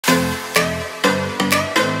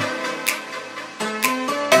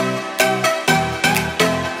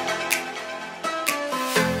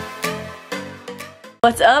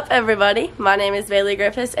What's up, everybody? My name is Bailey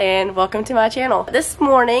Griffiths and welcome to my channel. This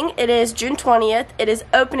morning, it is June 20th. It is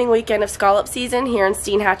opening weekend of scallop season here in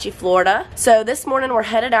Steinhatchee, Florida. So this morning we're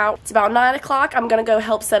headed out. It's about 9 o'clock. I'm gonna go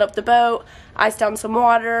help set up the boat, ice down some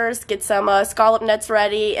waters, get some scallop nets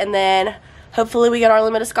ready, and then hopefully we get our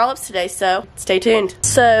limit of scallops today, so stay tuned.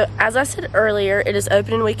 So as I said earlier, it is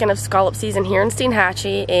opening weekend of scallop season here in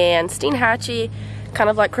Steinhatchee, and Steinhatchee, kind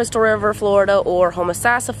of like Crystal River, Florida, or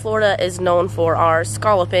Homosassa, Florida, is known for our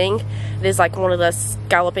scalloping. It is like one of the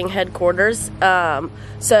scalloping headquarters.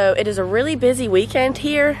 So it is a really busy weekend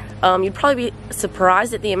here. You'd probably be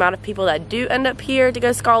surprised at the amount of people that do end up here to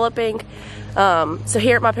go scalloping. So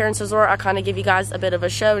here at my parents' resort, I kind of give you guys a bit of a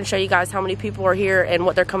show and show you guys how many people are here and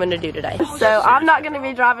what they're coming to do today. So I'm not going to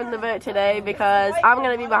be driving the boat today because I'm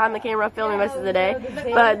going to be behind the camera filming most of the day.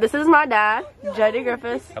 But this is my dad, Jody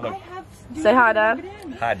Griffiths. Hello. Say hi, Dad.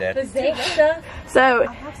 Hi, Dad. So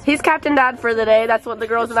he's Captain Dad for the day. That's what the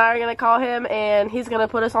girls and I are going to call him, and he's going to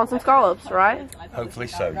put us on some scallops, right? Hopefully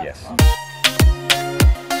so, yes.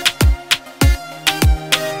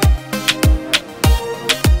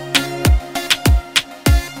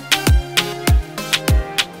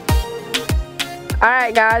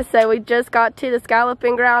 Alright guys, so we just got to the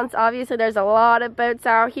scalloping grounds. Obviously there's a lot of boats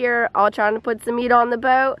out here all trying to put some meat on the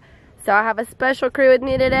boat. So I have a special crew with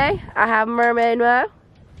me today. I have Mermaid Mo,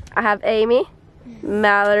 I have Amy,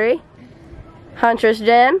 Mallory, Huntress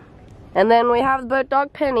Jen, and then we have the boat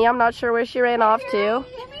dog Penny. I'm not sure where she ran off to.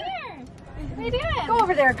 Come here. What are you doing? Go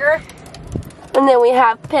over there, girl. And then we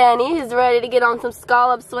have Penny, who's ready to get on some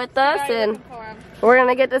scallops with us, and we're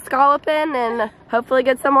gonna get the scalloping and hopefully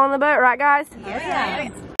get some on the boat, right guys? Yeah.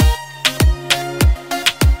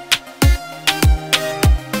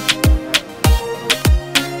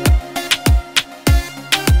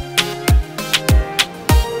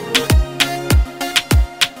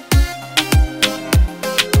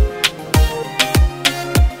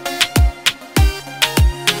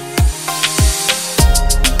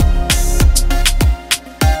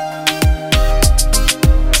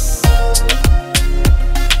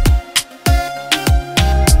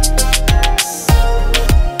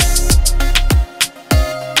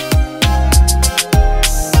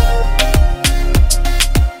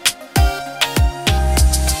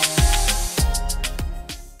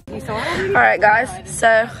 Alright guys,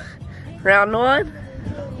 so round one,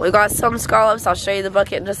 we got some scallops. I'll show you the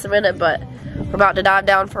bucket in just a minute, but we're about to dive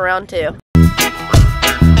down for round two.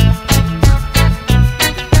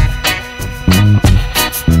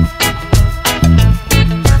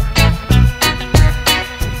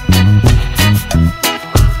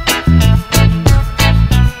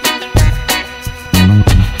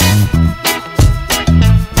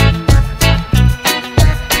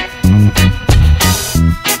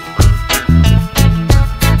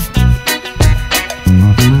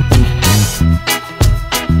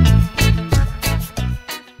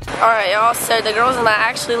 Alright y'all, so the girls and I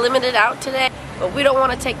actually limited out today, but we don't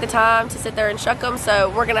want to take the time to sit there and shuck them, so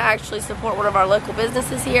we're going to actually support one of our local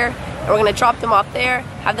businesses here, and we're going to drop them off there,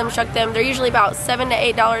 have them shuck them. They're usually about $7 to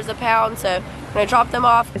 $8 a pound, so we're going to drop them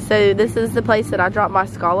off. So this is the place that I drop my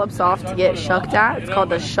scallops off to get shucked at. It's called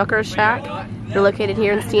the Shucker Shack. They're located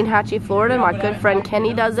here in Steinhatchee, Florida. My good friend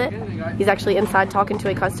Kenny does it. He's actually inside talking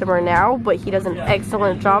to a customer now, but he does an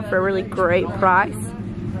excellent job for a really great price.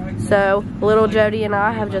 So, little Jody and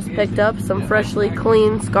I have just picked up some freshly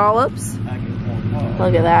cleaned scallops.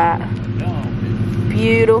 Look at that.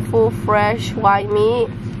 Beautiful, fresh, white meat.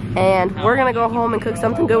 And we're going to go home and cook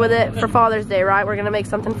something good with it for Father's Day, right? We're going to make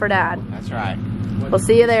something for Dad. That's right. We'll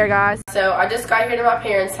see you there, guys. So, I just got here to my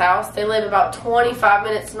parents' house. They live about 25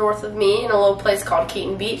 minutes north of me in a little place called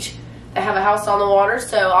Keaton Beach. They have a house on the water,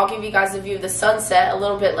 so I'll give you guys a view of the sunset a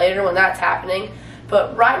little bit later when that's happening.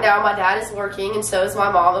 But right now, my dad is working, and so is my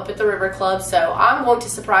mom up at the River Club. So I'm going to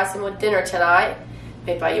surprise him with dinner tonight,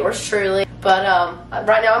 made by yours truly. But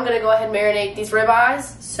right now, I'm going to go ahead and marinate these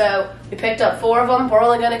ribeyes. So we picked up 4 of them. We're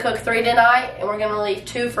only going to cook 3 tonight, and we're going to leave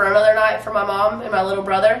 2 for another night for my mom and my little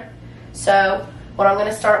brother. So what I'm going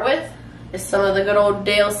to start with is some of the good old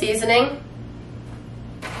Dale seasoning.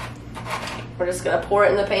 We're just going to pour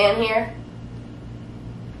it in the pan here.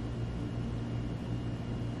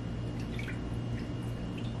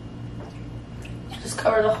 Just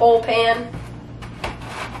cover the whole pan.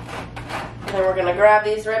 And then we're going to grab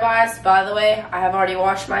these ribeyes. By the way, I have already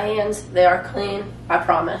washed my hands. They are clean, I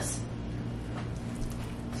promise.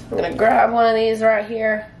 So I'm going to grab one of these right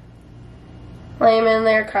here. Lay them in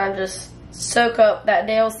there, kind of just soak up that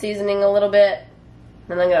Dale seasoning a little bit.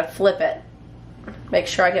 And then I'm going to flip it. Make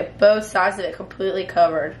sure I get both sides of it completely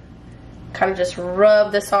covered. Kind of just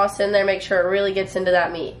rub the sauce in there, make sure it really gets into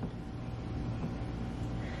that meat.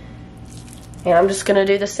 And I'm just gonna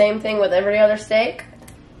do the same thing with every other steak.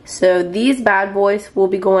 So these bad boys will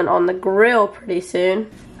be going on the grill pretty soon.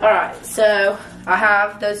 Alright, so I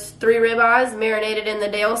have those 3 ribeyes marinated in the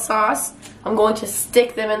Dale sauce. I'm going to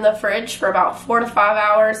stick them in the fridge for about 4 to 5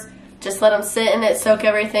 hours. Just let them sit in it, soak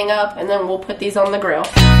everything up, and then we'll put these on the grill.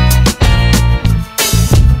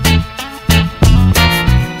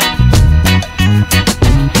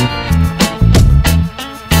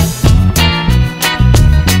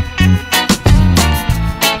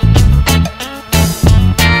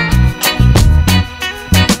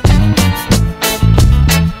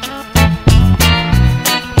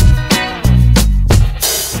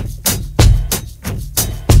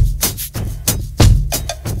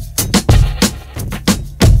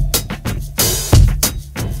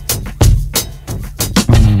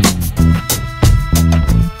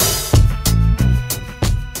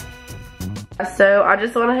 So I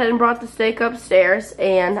just went ahead and brought the steak upstairs,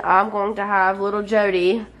 and I'm going to have little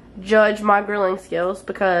Jody judge my grilling skills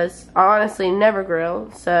because I honestly never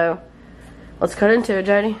grill. So let's cut into it,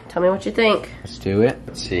 Jody. Tell me what you think. Let's do it.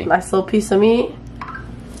 Let's see. Nice little piece of meat.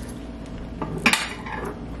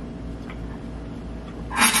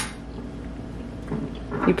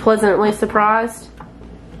 You pleasantly surprised?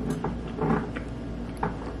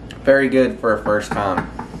 Very good for a first time.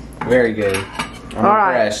 Very good. I'm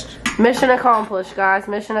impressed. Mission accomplished, guys.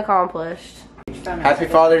 Mission accomplished. Happy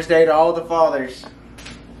Father's Day to all the fathers.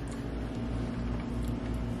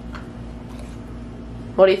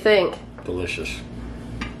 What do you think? Delicious.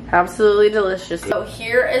 Absolutely delicious. So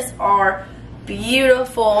here is our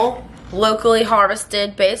beautiful, locally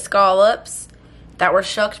harvested bay scallops that were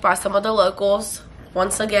shucked by some of the locals.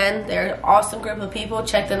 Once again, they're an awesome group of people.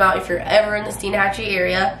 Check them out if you're ever in the Steinhatchee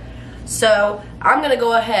area. So I'm going to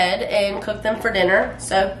go ahead and cook them for dinner.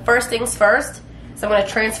 So first things first, so I'm going to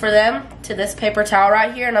transfer them to this paper towel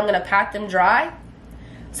right here, and I'm going to pat them dry.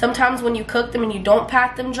 Sometimes when you cook them and you don't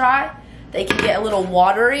pat them dry, they can get a little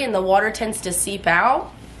watery and the water tends to seep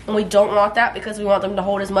out. And we don't want that because we want them to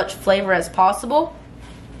hold as much flavor as possible.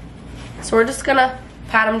 So we're just going to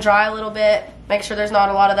pat them dry a little bit, make sure there's not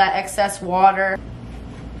a lot of that excess water.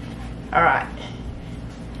 Alright.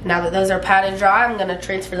 Now that those are patted dry, I'm going to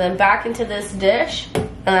transfer them back into this dish, and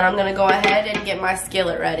then I'm going to go ahead and get my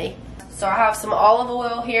skillet ready. So I have some olive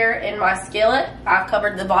oil here in my skillet. I've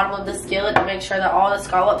covered the bottom of the skillet to make sure that all the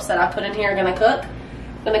scallops that I put in here are going to cook.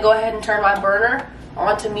 I'm going to go ahead and turn my burner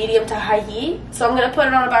on to medium to high heat. So I'm going to put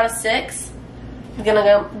it on about a 6.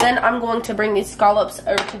 Then I'm going to bring these scallops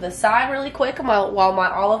over to the side really quick while my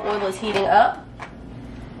olive oil is heating up.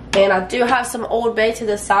 And I do have some Old Bay to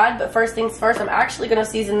the side, but first things first, I'm actually going to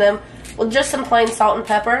season them with just some plain salt and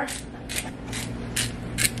pepper.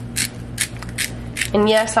 And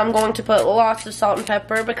yes, I'm going to put lots of salt and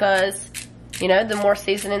pepper because, you know, the more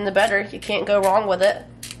seasoning the better. You can't go wrong with it.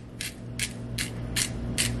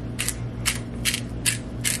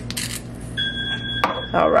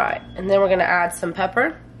 Alright, and then we're going to add some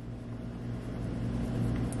pepper.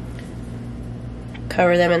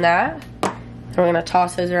 Cover them in that. I'm going to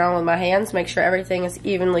toss those around with my hands, make sure everything is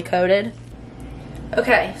evenly coated.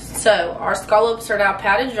 Okay, so our scallops are now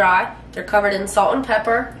patted dry. They're covered in salt and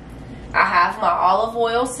pepper. I have my olive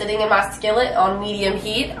oil sitting in my skillet on medium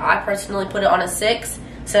heat. I personally put it on a 6.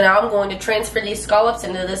 So now I'm going to transfer these scallops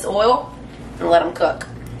into this oil and let them cook.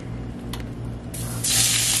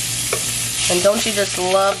 And don't you just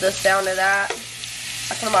love the sound of that?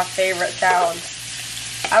 That's one of my favorite sounds.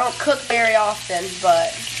 I don't cook very often,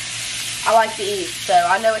 but I like to eat, so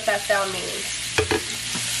I know what that sound means.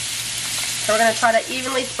 So we're going to try to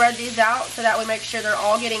evenly spread these out so that we make sure they're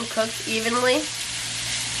all getting cooked evenly.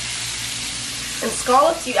 And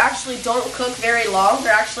scallops, you actually don't cook very long.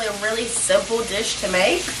 They're actually a really simple dish to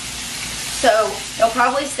make. So they'll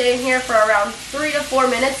probably stay in here for around 3 to 4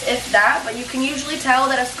 minutes, if that. But you can usually tell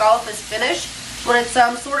that a scallop is finished when it's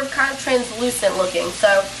sort of kind of translucent looking.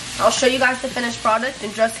 So I'll show you guys the finished product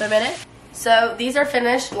in just a minute. So these are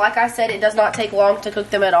finished. Like I said, it does not take long to cook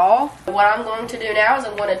them at all. What I'm going to do now is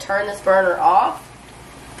I'm going to turn this burner off.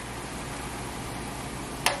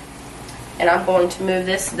 And I'm going to move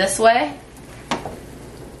this way.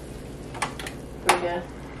 There we go.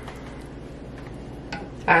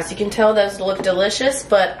 As you can tell, those look delicious,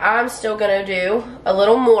 but I'm still going to do a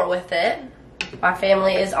little more with it. My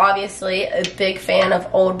family is obviously a big fan of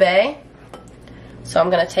Old Bay. So I'm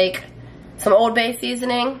going to take some Old Bay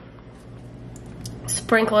seasoning,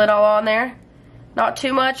 sprinkle it all on there. Not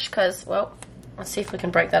too much because, well, let's see if we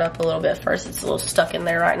can break that up a little bit first. It's a little stuck in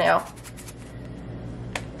there right now.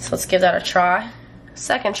 So let's give that a try.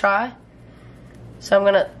 Second try. So I'm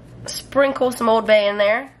going to sprinkle some Old Bay in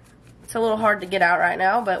there. It's a little hard to get out right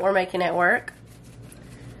now, but we're making it work.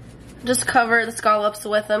 Just cover the scallops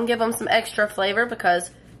with them. Give them some extra flavor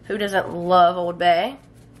because who doesn't love Old Bay?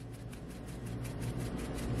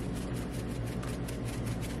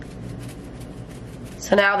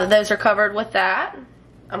 So now that those are covered with that,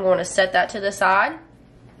 I'm going to set that to the side.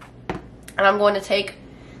 And I'm going to take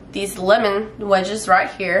these lemon wedges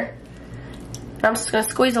right here. And I'm just going to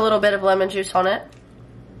squeeze a little bit of lemon juice on it.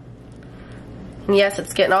 And yes,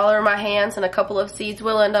 it's getting all over my hands, and a couple of seeds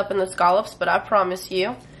will end up in the scallops, but I promise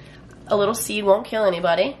you, a little seed won't kill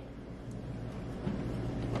anybody.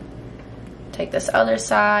 Take this other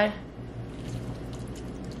side.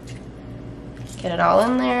 Get it all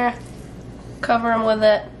in there. Cover them with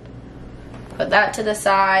it. Put that to the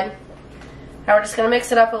side. Now we're just going to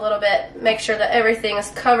mix it up a little bit. Make sure that everything is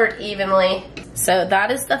covered evenly. So that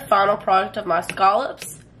is the final product of my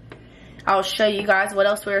scallops. I'll show you guys what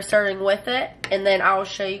else we are serving with it. And then I will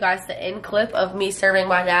show you guys the end clip of me serving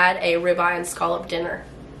my dad a ribeye and scallop dinner.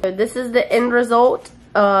 So this is the end result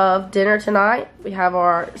of dinner tonight. We have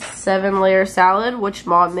our 7-layer salad, which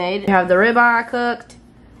Mom made. We have the ribeye I cooked,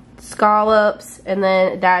 scallops, and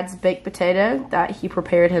then Dad's baked potato that he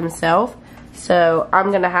prepared himself. So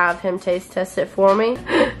I'm going to have him taste test it for me.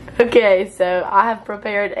 Okay, so I have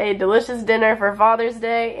prepared a delicious dinner for Father's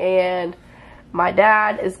Day, and my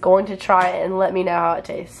dad is going to try it and let me know how it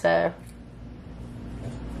tastes. So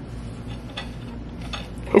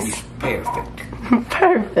it's Perfect.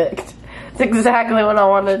 perfect. It's exactly what I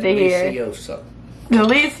wanted to hear. Delicioso.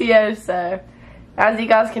 Delicioso. As you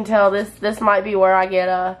guys can tell, this might be where I get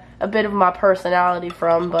a bit of my personality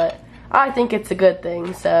from, but I think it's a good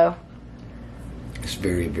thing, so. It's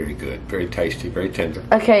very, very good. Very tasty, very tender.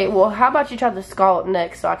 Okay, well, how about you try the scallop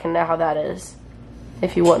next so I can know how that is,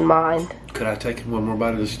 if you wouldn't mind. Could I take one more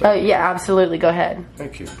bite of the steak? Oh, yeah, absolutely. Go ahead.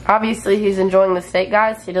 Thank you. Obviously, he's enjoying the steak,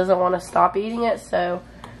 guys. He doesn't want to stop eating it, so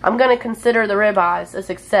I'm going to consider the ribeyes a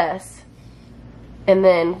success. And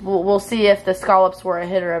then we'll see if the scallops were a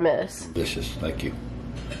hit or a miss. Delicious. Thank you.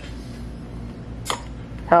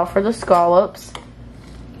 Now for the scallops.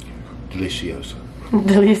 Delicioso.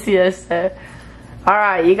 Delicioso.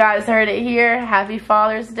 Alright, you guys heard it here. Happy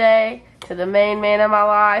Father's Day to the main man of my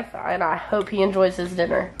life, and I hope he enjoys his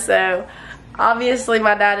dinner. So, obviously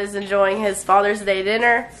my dad is enjoying his Father's Day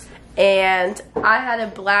dinner, and I had a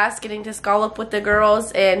blast getting to scallop with the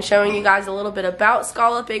girls and showing you guys a little bit about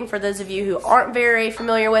scalloping for those of you who aren't very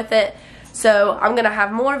familiar with it. So, I'm going to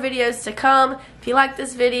have more videos to come. If you like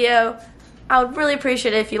this video, I would really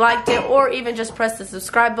appreciate it if you liked it, or even just press the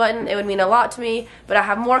subscribe button. It would mean a lot to me, but I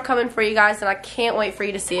have more coming for you guys, and I can't wait for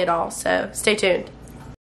you to see it all. So, stay tuned.